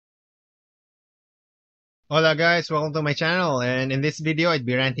Hola guys, welcome to my channel, and in this video I'd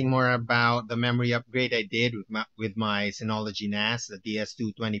be ranting more about the memory upgrade I did with my Synology NAS, the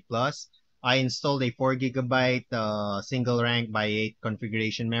ds220 Plus. I installed a 4 GB single rank by 8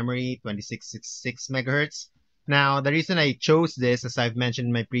 configuration memory, 2666 MHz. Now the reason I chose this, as I've mentioned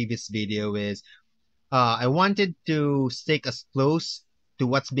in my previous video, is I wanted to stick as close to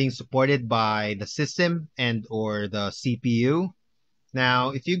what's being supported by the system and or the CPU. Now,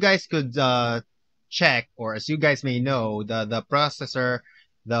 if you guys could check, or as you guys may know, the processor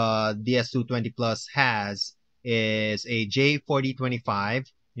the DS220 Plus has is a J4025.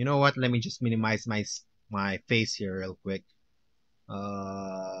 You know what? Let me just minimize my face here real quick.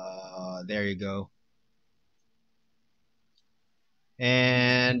 There you go.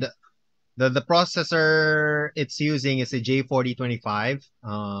 And the processor it's using is a J4025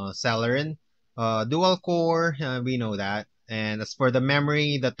 Celeron dual core. We know that. And as for the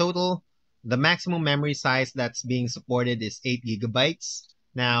memory, the maximum memory size that's being supported is 8 GB.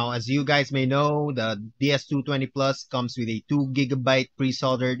 Now, as you guys may know, the DS220 Plus comes with a 2 GB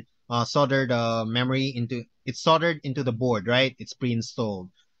pre-soldered soldered memory into it's soldered into the board, right? It's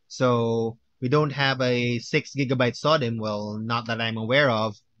pre-installed. So we don't have a 6 GB SO-DIMM. Well, not that I'm aware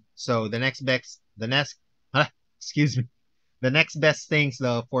of. So excuse me, the next best thing's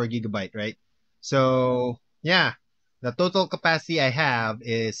the 4 GB, right? So yeah, the total capacity I have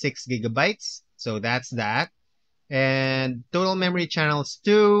is 6 GB. So that's that. And total memory channels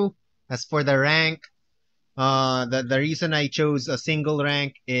 2. As for the rank, the reason I chose a single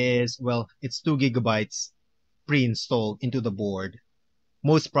rank is, well, it's 2 GB pre-installed into the board.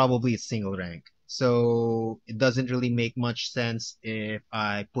 Most probably it's single rank. So it doesn't really make much sense if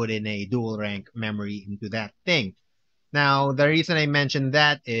I put in a dual rank memory into that thing. Now, the reason I mentioned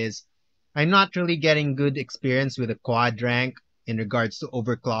that is I'm not really getting good experience with a quad rank in regards to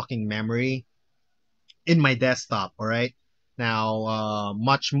overclocking memory in my desktop, all right? Now,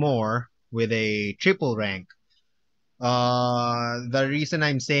 much more with a triple rank. The reason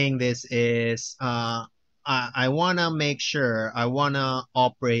I'm saying this is I want to make sure I want to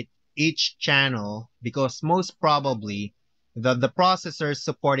operate each channel because most probably the processor is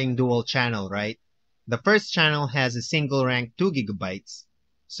supporting dual channel, right? The first channel has a single rank 2 GB.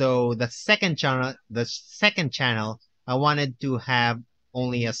 So the second channel, I wanted to have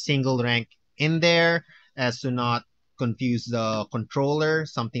only a single rank in there as to not confuse the controller,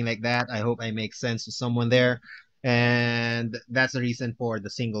 something like that. I hope I make sense to someone there. And that's the reason for the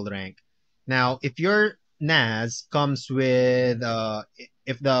single rank. Now, if your NAS comes with,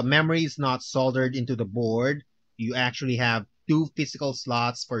 if the memory is not soldered into the board, you actually have two physical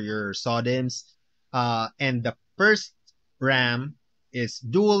slots for your SO-DIMMs. And the first RAM is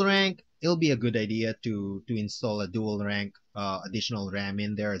dual rank. It'll be a good idea to install a dual rank additional RAM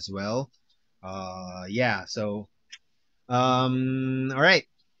in there as well. Yeah, so all right.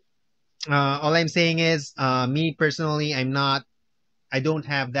 All I'm saying is, me personally, I don't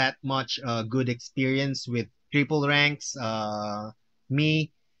have that much good experience with triple ranks. I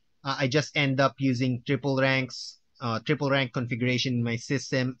just end up using triple rank configuration in my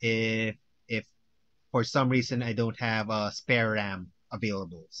system if for some reason I don't have a spare RAM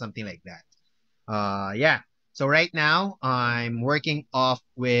available, something like that. Yeah. So right now I'm working off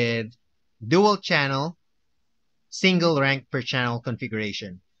with dual channel single rank per channel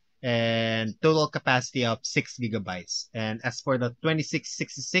configuration and total capacity of 6 GB. And as for the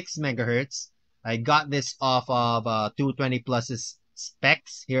 2666 megahertz, I got this off of 220 Plus's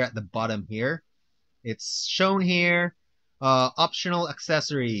specs here at the bottom here. It's shown here. Optional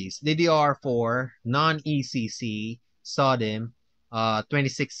accessories, DDR4, non-ECC, SO-DIMM,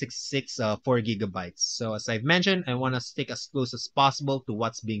 2666, 4 GB. So as I've mentioned, I want to stick as close as possible to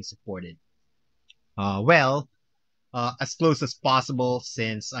what's being supported. Well, as close as possible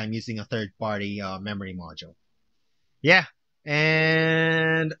since I'm using a third-party memory module. Yeah.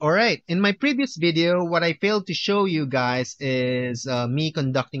 And all right, in my previous video, what I failed to show you guys is me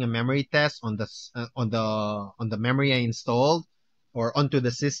conducting a memory test on the memory I installed or onto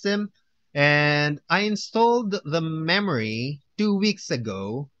the system. And I installed the memory 2 weeks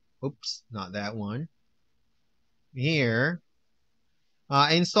ago. Oops, not that one. Here.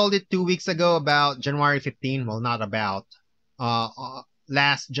 I installed it 2 weeks ago, about January 15. Well, not about.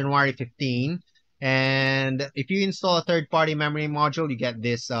 Last January 15. And if you install a third-party memory module, you get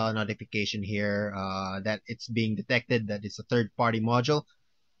this notification here that it's being detected that it's a third-party module.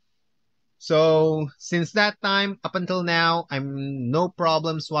 So since that time up until now, I'm no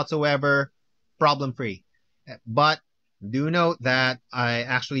problems whatsoever, problem-free. But do note that I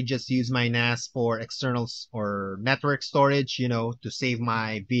actually just use my NAS for externals or network storage, to save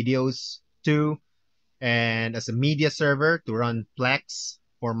my videos too. and as a media server to run Plex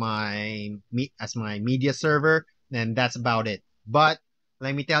for as my media server, and that's about it. But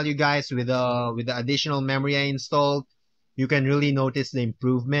let me tell you guys, with the additional memory I installed, you can really notice the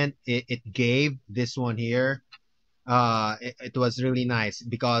improvement it gave this one here. It was really nice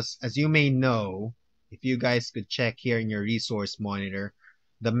because, as you may know, if you guys could check here in your resource monitor,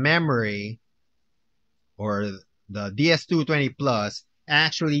 the memory or the ds220 plus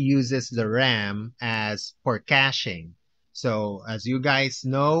actually uses the RAM as for caching. So as you guys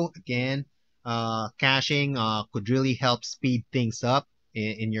know, again, caching could really help speed things up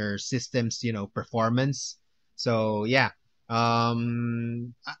in your system's, performance. So yeah,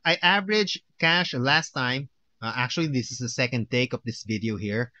 I average cache last time. Actually, this is the second take of this video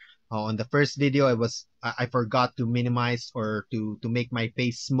here. On the first video, I forgot to minimize or to make my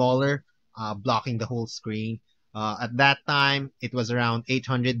face smaller, blocking the whole screen. At that time, it was around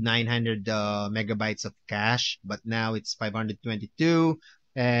 800, 900 megabytes of cache, but now it's 522.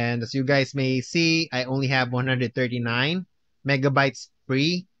 And as you guys may see, I only have 139 megabytes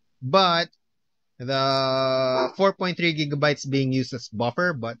free, but the 4.3 gigabytes being used as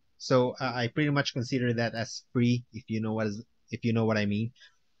buffer. But so I pretty much consider that as free, if you know what I mean.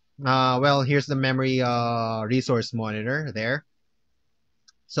 Well, here's the memory resource monitor there.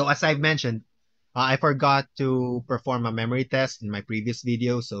 So as I've mentioned, I forgot to perform a memory test in my previous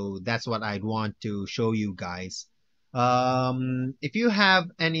video, so that's what I'd want to show you guys. If you have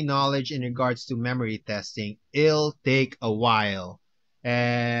any knowledge in regards to memory testing, it'll take a while.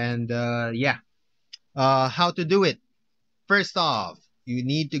 And yeah, how to do it? First off, you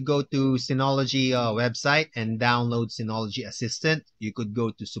need to go to Synology website and download Synology Assistant. You could go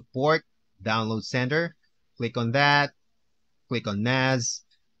to Support, Download Center, click on that, click on NAS,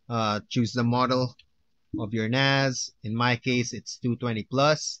 choose the model of your NAS. In my case, it's 220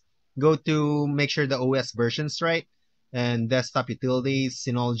 plus. Go to make sure the OS version's right, and desktop utilities,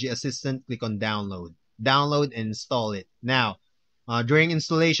 Synology Assistant, click on download. Download and install it. Now, during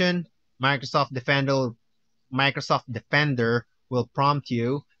installation, Microsoft Defender will prompt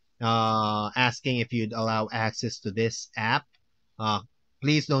you asking if you'd allow access to this app. Uh,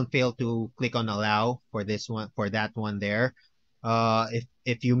 please don't fail to click on allow for this one, for that one there.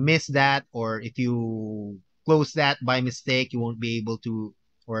 If you miss that, or if you close that by mistake, you won't be able to,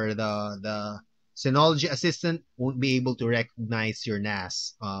 or the Synology Assistant won't be able to recognize your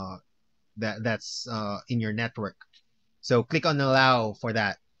NAS that's in your network. So click on allow for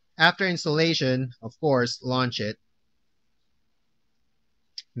that. After installation, of course, launch it.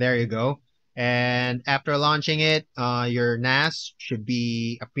 There you go. And after launching it, your NAS should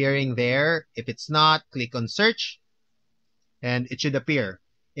be appearing there. If it's not, click on search and it should appear.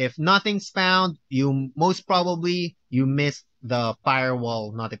 If nothing's found, you most probably you missed the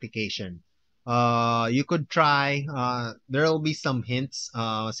firewall notification. You could try. There will be some hints.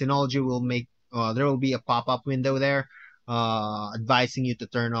 Synology will make. There will be a pop-up window there, advising you to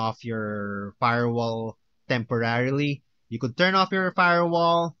turn off your firewall temporarily. You could turn off your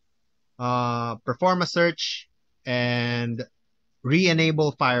firewall, perform a search, and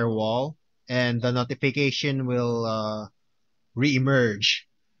re-enable firewall, and the notification will re-emerge.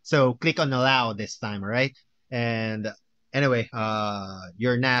 So click on allow this time, all right? And anyway,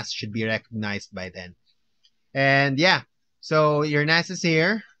 your NAS should be recognized by then. And yeah, so your NAS is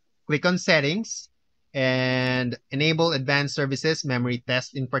here. Click on settings and enable advanced services, memory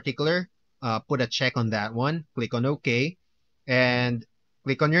test in particular. Put a check on that one. Click on OK. And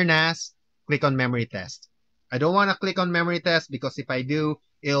click on your NAS. Click on memory test. I don't want to click on memory test because if I do,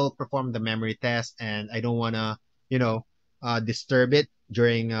 it'll perform the memory test, and I don't want to, disturb it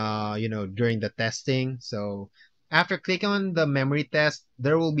during, during the testing. So after clicking on the memory test,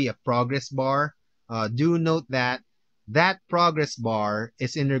 there will be a progress bar. Do note that that progress bar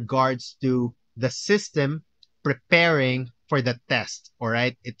is in regards to the system preparing for the test. All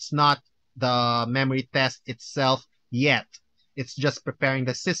right. It's not the memory test itself yet. It's just preparing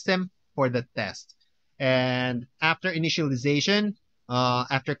the system for the test. And after initialization,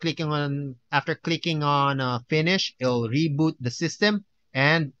 after clicking on finish, it'll reboot the system,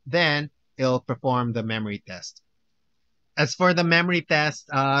 and then it'll perform the memory test. As for the memory test,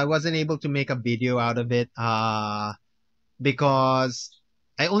 I wasn't able to make a video out of it because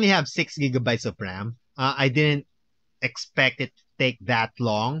I only have 6 gigabytes of RAM. I didn't expect it to take that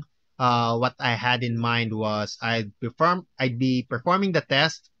long. What I had in mind was I'd be performing the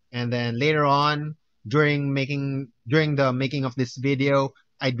test, and then later on during the making of this video,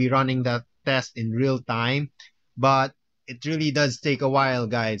 I'd be running the test in real time. But it really does take a while,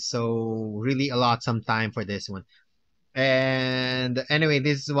 guys. So really a lot some time for this one. And anyway,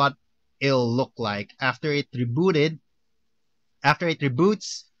 this is what it'll look like after it rebooted. After it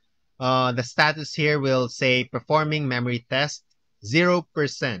reboots, the status here will say performing memory test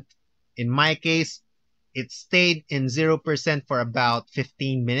 0%. In my case, it stayed in 0% for about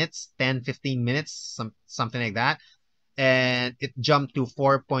 15 minutes, 10, 15 minutes, something like that. And it jumped to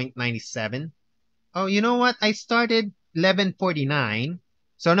 4.97. Oh, you know what? I started 11:49.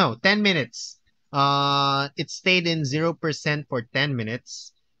 So no, 10 minutes. It stayed in 0% for 10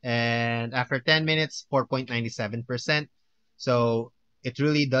 minutes. And after 10 minutes, 4.97%. So it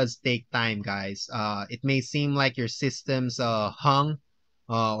really does take time, guys. It may seem like your system's hung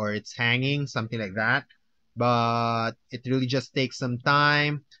or it's hanging, something like that. But it really just takes some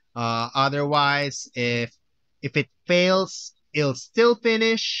time. Otherwise, if it fails, it'll still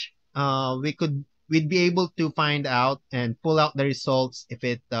finish. We'd be able to find out and pull out the results if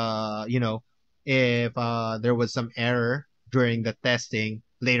it if there was some error during the testing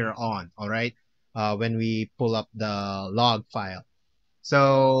later on, all right, when we pull up the log file.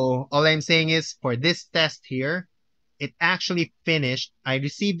 So all I'm saying is for this test here, it actually finished. I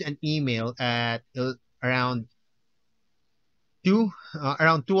received an email at around 2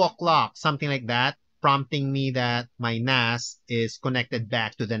 o'clock, something like that, prompting me that my NAS is connected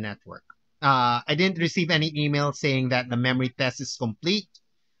back to the network. I didn't receive any email saying that the memory test is complete.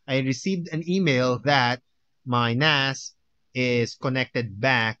 I received an email that my NAS is connected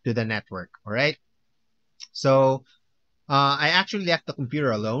back to the network. All right. So I actually left the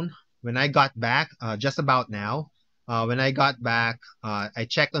computer alone. When I got back, just about now, when I got back, I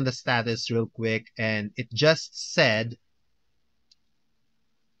checked on the status real quick, and it just said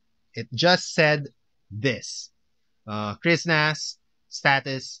this. Chris NAS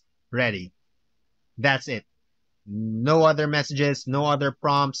status ready. That's it. No other messages, no other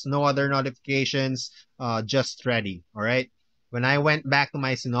prompts, no other notifications, just ready. All right. When I went back to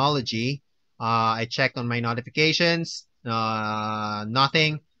my Synology, I checked on my notifications,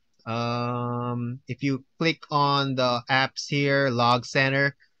 nothing. If you click on the apps here, Log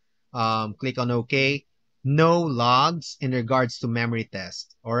Center, click on OK. No logs in regards to memory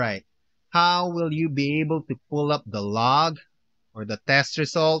test. All right. How will you be able to pull up the log or the test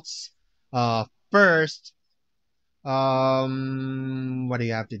results? First, what do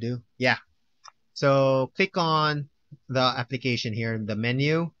you have to do? Yeah. So click on the application here in the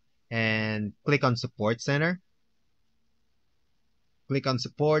menu and click on Support Center. Click on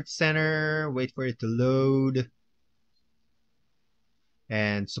Support Center, wait for it to load,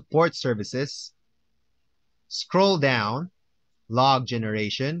 and Support Services. Scroll down, Log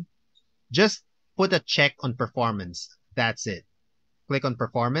Generation. Just put a check on Performance. That's it. Click on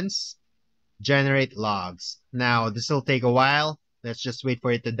Performance, Generate Logs. Now, this will take a while. Let's just wait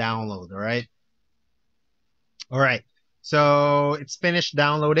for it to download, all right? All right. So it's finished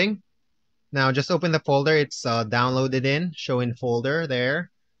downloading. Now just open the folder it's downloaded in, show in folder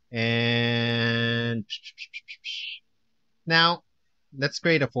there. And now let's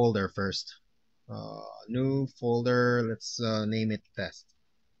create a folder first. New folder, let's name it test.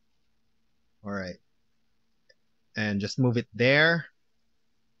 All right. And just move it there.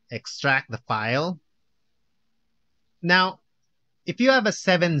 Extract the file. Now, if you have a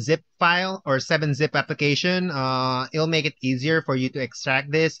 7-zip file or 7-zip application, it'll make it easier for you to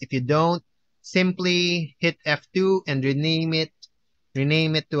extract this. If you don't, simply hit F2 and rename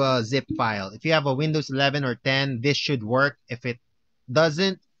it to a zip file. If you have a Windows 11 or 10, this should work. If it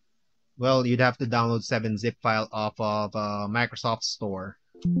doesn't, well, you'd have to download 7-zip file off of Microsoft Store.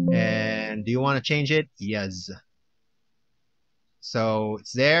 And do you want to change it? Yes. So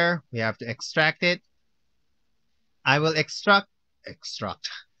it's there. We have to extract it. I will extract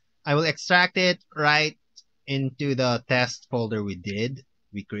it right into the test folder we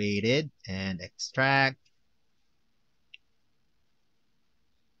created, and extract.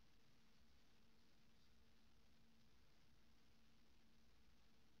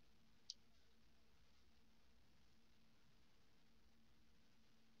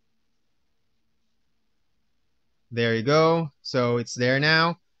 There you go. So it's there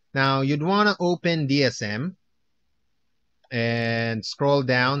now. Now you'd want to open DSM and scroll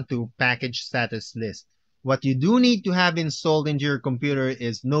down to package status list. What you do need to have installed into your computer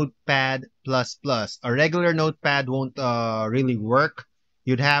is Notepad++. A regular Notepad won't really work.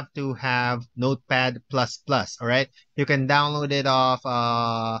 You'd have to have Notepad++, all right? You can download it off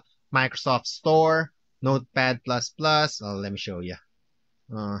Microsoft Store, Notepad++. Let me show you.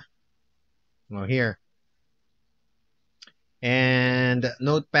 Here. And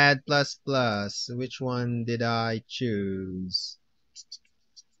Notepad++, which one did I choose?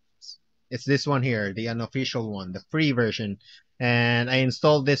 It's this one here, the unofficial one, the free version. And I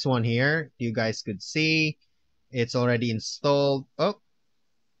installed this one here. You guys could see it's already installed. Oh,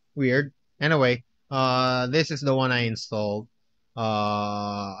 weird. Anyway, this is the one I installed.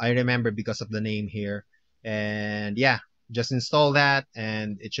 I remember because of the name here. And yeah, just install that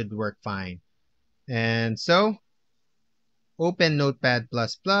and it should work fine. And so open Notepad++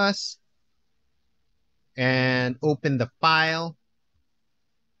 and open the file.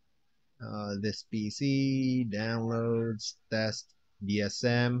 This PC, downloads, test,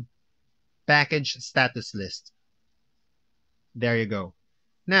 DSM, package status list. There you go.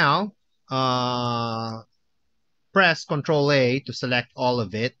 Now, press Control A to select all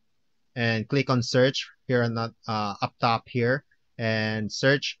of it and click on search here on the up top here and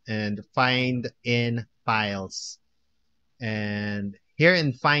search and find in files. And here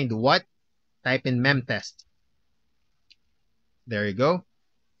in find what, type in MEMTEST. There you go.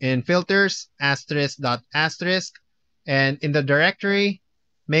 In filters, asterisk dot asterisk, and in the directory,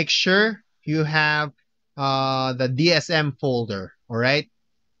 make sure you have the DSM folder. All right.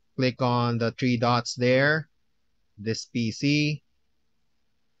 Click on the three dots there. This PC,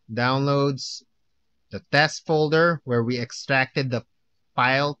 downloads, the test folder where we extracted the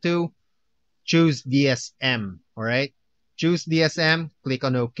file to. Choose DSM. All right. Choose DSM. Click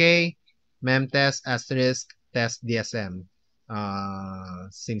on OK. MEMTEST asterisk test DSM.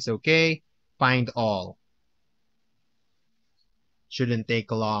 Seems okay. Find all. Shouldn't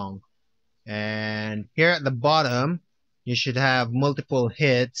take long. And here at the bottom, you should have multiple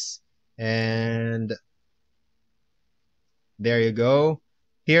hits. And there you go.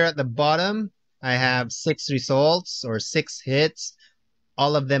 Here at the bottom, I have 6 results or 6 hits.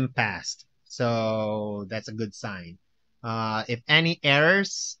 All of them passed. So that's a good sign. If any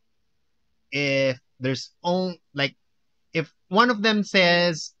errors, if there's only like if one of them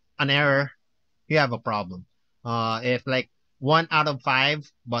says an error, you have a problem. If like 1 out of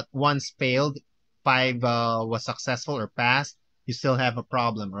 5, but once failed, 5 was successful or passed, you still have a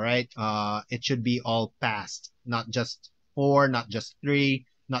problem. All right. It should be all passed, not just 4, not just 3,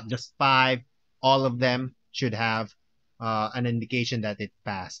 not just 5. All of them should have an indication that it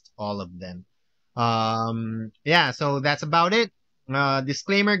passed. All of them. Yeah. So that's about it.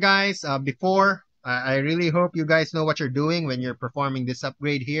 Disclaimer, guys. Before I really hope you guys know what you're doing when you're performing this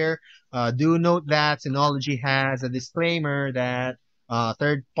upgrade here. Do note that Synology has a disclaimer that a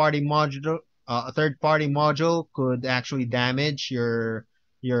third-party module could actually damage your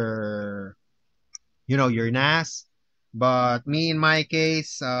your NAS. But me, in my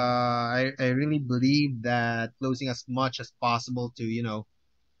case, I really believe that closing as much as possible to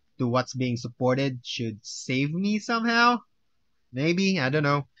to what's being supported should save me somehow. Maybe, I don't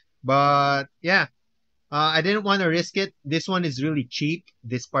know. But yeah, I didn't want to risk it. This one is really cheap.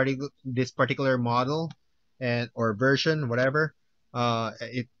 This particular model and or version, whatever.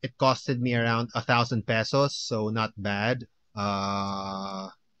 It costed me around 1,000 pesos, so not bad.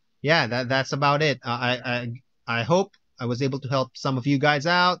 Yeah, that's about it. I hope I was able to help some of you guys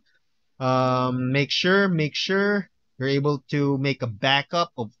out. Make sure you're able to make a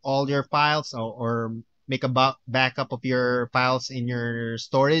backup of all your files, or make a backup of your files in your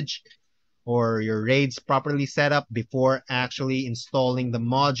storage or your RAIDs properly set up before actually installing the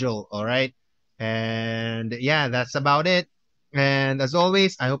module. All right. And yeah, that's about it. And as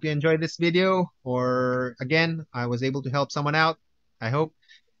always, I hope you enjoyed this video, or again, I was able to help someone out. I hope.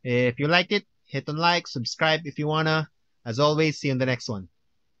 If you liked it, hit on like, subscribe if you wanna. As always, see you in the next one.